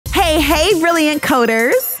Hey, brilliant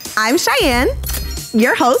coders. I'm Cheyenne,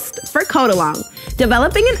 your host for Code Along,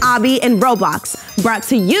 developing an obby in Roblox, brought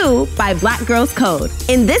to you by Black Girls Code.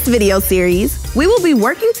 In this video series, we will be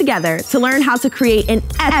working together to learn how to create an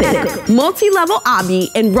epic multi-level obby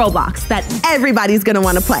in Roblox that everybody's gonna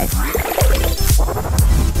wanna play.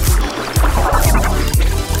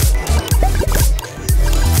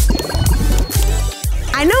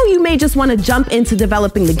 I know you may just want to jump into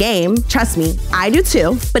developing the game. Trust me, I do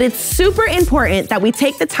too. But it's super important that we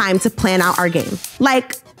take the time to plan out our game.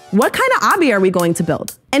 Like, what kind of obby are we going to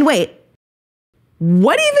build? And wait,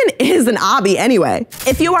 what even is an obby anyway?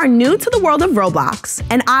 If you are new to the world of Roblox,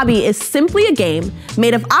 an obby is simply a game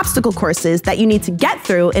made of obstacle courses that you need to get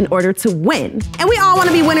through in order to win. And we all want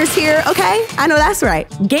to be winners here, okay? I know that's right.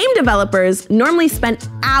 Game developers normally spend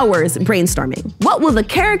hours brainstorming. What will the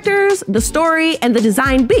characters, the story, and the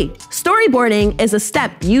design be? Storyboarding is a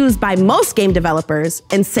step used by most game developers,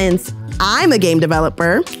 and since I'm a game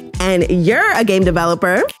developer and you're a game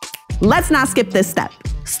developer, let's not skip this step.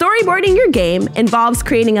 Storyboarding your game involves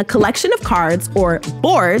creating a collection of cards or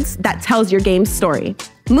boards that tells your game's story.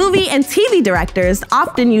 Movie and TV directors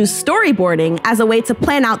often use storyboarding as a way to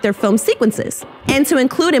plan out their film sequences and to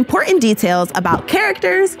include important details about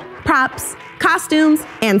characters, props, costumes,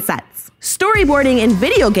 and sets. Storyboarding in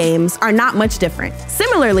video games are not much different.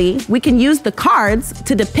 Similarly, we can use the cards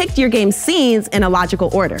to depict your game's scenes in a logical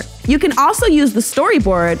order. You can also use the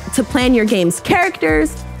storyboard to plan your game's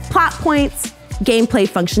characters, plot points, gameplay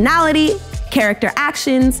functionality, character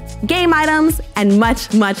actions, game items, and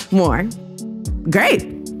much, much more. Great.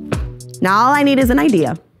 Now all I need is an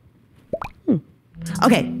idea.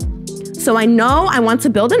 Okay, so I know I want to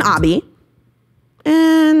build an obby,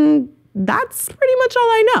 and that's pretty much all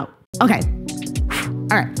I know. Okay,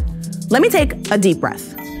 all right, let me take a deep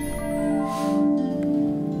breath.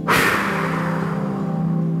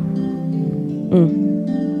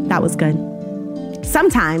 That was good.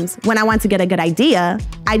 Sometimes, when I want to get a good idea,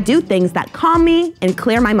 I do things that calm me and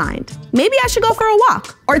clear my mind. Maybe I should go for a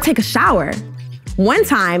walk or take a shower. One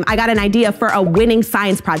time, I got an idea for a winning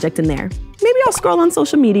science project in there. Maybe I'll scroll on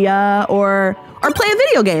social media or play a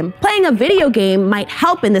video game. Playing a video game might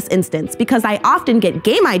help in this instance because I often get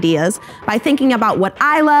game ideas by thinking about what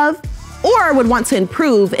I love or would want to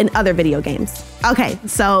improve in other video games. Okay,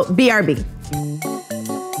 so BRB.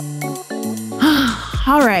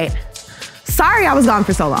 All right. Sorry I was gone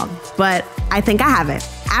for so long, but I think I have it.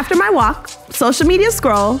 After my walk, social media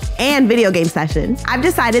scroll, and video game session, I've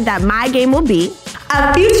decided that my game will be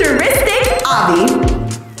a futuristic obby.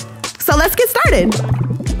 So let's get started.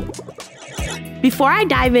 Before I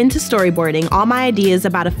dive into storyboarding all my ideas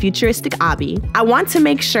about a futuristic obby, I want to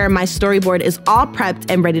make sure my storyboard is all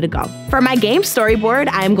prepped and ready to go. For my game storyboard,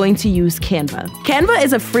 I am going to use Canva. Canva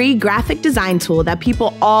is a free graphic design tool that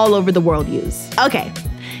people all over the world use. Okay.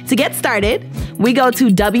 To get started, we go to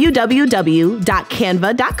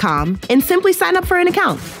www.canva.com and simply sign up for an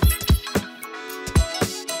account.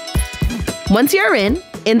 Once you're in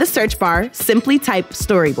the search bar, simply type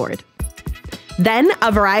storyboard. Then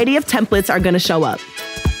a variety of templates are going to show up.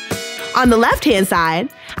 On the left-hand side,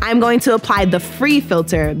 I'm going to apply the free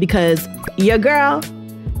filter because your girl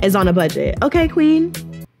is on a budget. Okay, queen?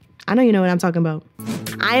 I know you know what I'm talking about.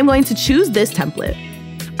 I am going to choose this template.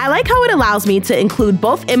 I like how it allows me to include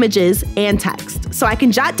both images and text, so I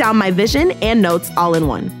can jot down my vision and notes all in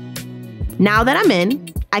one. Now that I'm in,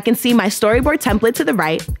 I can see my storyboard template to the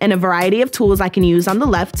right and a variety of tools I can use on the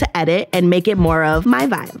left to edit and make it more of my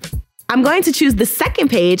vibe. I'm going to choose the second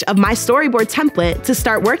page of my storyboard template to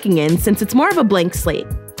start working in since it's more of a blank slate.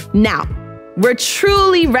 Now, we're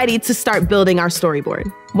truly ready to start building our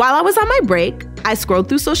storyboard. While I was on my break, I scrolled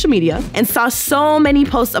through social media and saw so many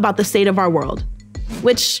posts about the state of our world,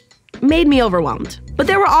 which made me overwhelmed. But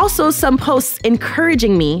there were also some posts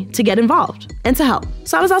encouraging me to get involved and to help.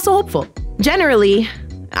 So I was also hopeful. Generally,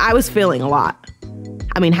 I was feeling a lot.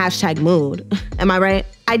 I mean, #mood. Am I right?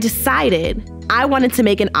 I decided I wanted to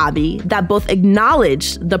make an obby that both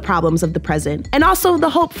acknowledged the problems of the present and also the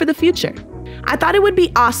hope for the future. I thought it would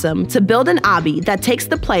be awesome to build an obby that takes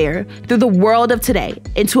the player through the world of today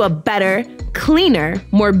into a better, cleaner,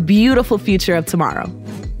 more beautiful future of tomorrow.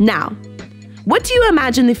 Now, what do you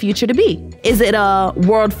imagine the future to be? Is it a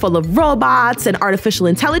world full of robots and artificial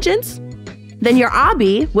intelligence? Then your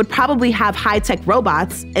obby would probably have high-tech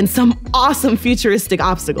robots and some awesome futuristic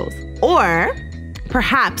obstacles. Or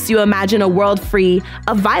perhaps you imagine a world free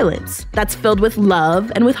of violence that's filled with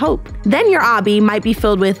love and with hope. Then your obby might be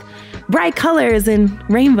filled with bright colors and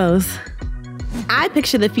rainbows. I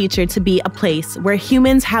picture the future to be a place where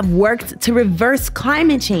humans have worked to reverse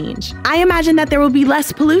climate change. I imagine that there will be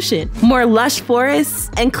less pollution, more lush forests,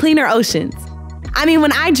 and cleaner oceans. I mean,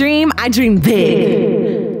 when I dream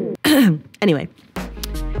big. Anyway,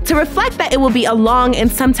 to reflect that it will be a long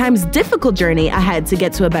and sometimes difficult journey ahead to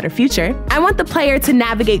get to a better future, I want the player to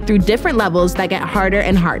navigate through different levels that get harder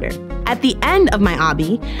and harder. At the end of my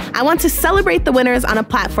obby, I want to celebrate the winners on a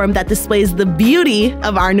platform that displays the beauty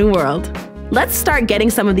of our new world. Let's start getting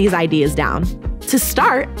some of these ideas down. To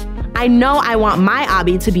start, I know I want my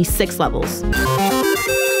obby to be 6 levels.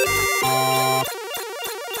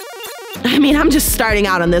 I mean, I'm just starting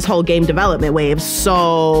out on this whole game development wave,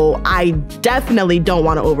 so I definitely don't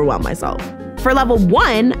want to overwhelm myself. For level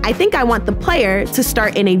 1, I think I want the player to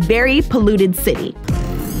start in a very polluted city.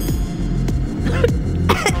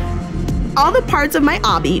 All the parts of my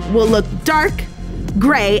obby will look dark,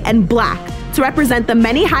 gray, and black to represent the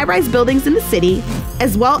many high-rise buildings in the city,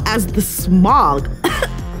 as well as the smog.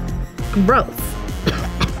 Gross.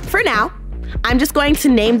 For now, I'm just going to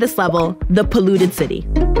name this level the Polluted City.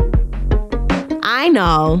 I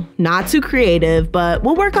know, not too creative, but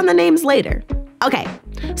we'll work on the names later. Okay,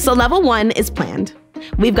 so level 1 is planned.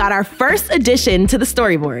 We've got our first addition to the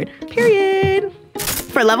storyboard, period.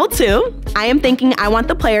 For level 2, I am thinking I want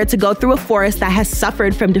the player to go through a forest that has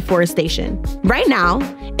suffered from deforestation. Right now,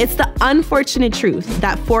 it's the unfortunate truth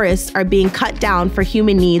that forests are being cut down for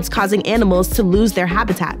human needs, causing animals to lose their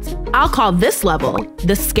habitats. I'll call this level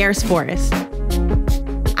the Scarce Forest.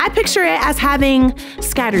 I picture it as having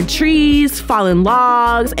scattered trees, fallen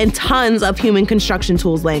logs, and tons of human construction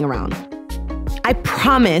tools laying around. I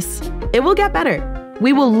promise it will get better.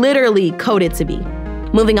 We will literally code it to be.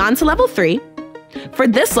 Moving on to level 3. For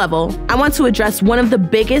this level, I want to address one of the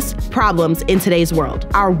biggest problems in today's world,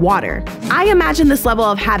 our water. I imagine this level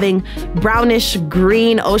of having brownish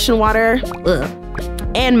green ocean water,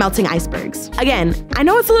 and melting icebergs. Again, I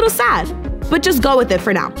know it's a little sad, but just go with it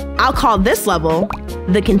for now. I'll call this level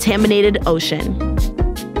the Contaminated Ocean.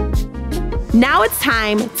 Now it's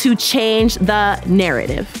time to change the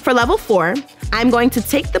narrative. For level 4, I'm going to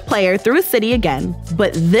take the player through a city again,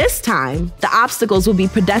 but this time, the obstacles will be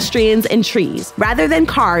pedestrians and trees, rather than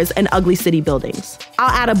cars and ugly city buildings. I'll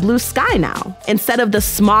add a blue sky now, instead of the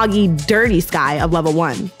smoggy, dirty sky of level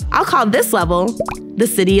 1. I'll call this level the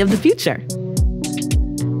City of the Future.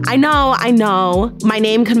 I know, my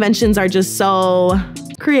name conventions are just so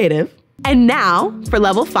creative. And now, for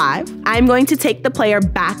level 5, I'm going to take the player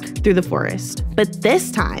back through the forest. But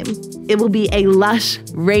this time, it will be a lush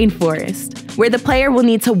rainforest, where the player will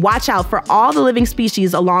need to watch out for all the living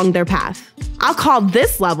species along their path. I'll call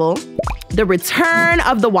this level the Return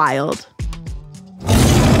of the Wild.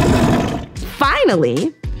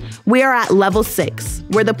 Finally, we are at level 6,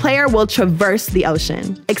 where the player will traverse the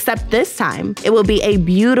ocean. Except this time, it will be a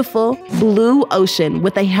beautiful blue ocean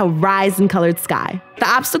with a horizon-colored sky. The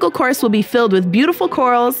obstacle course will be filled with beautiful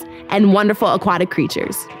corals and wonderful aquatic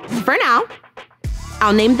creatures. For now,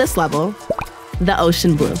 I'll name this level the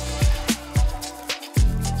Ocean Blue.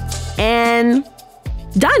 And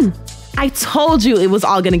done. I told you it was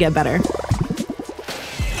all gonna get better.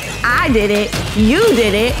 I did it, you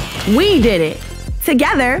did it, we did it.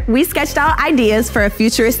 Together, we sketched out ideas for a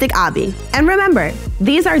futuristic obby. And remember,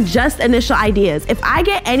 these are just initial ideas. If I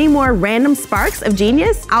get any more random sparks of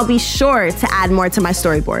genius, I'll be sure to add more to my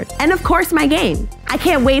storyboard. And of course, my game. I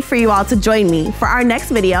can't wait for you all to join me for our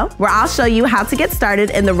next video, where I'll show you how to get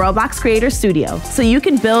started in the Roblox Creator Studio so you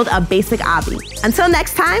can build a basic obby. Until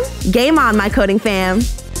next time, game on, my coding fam.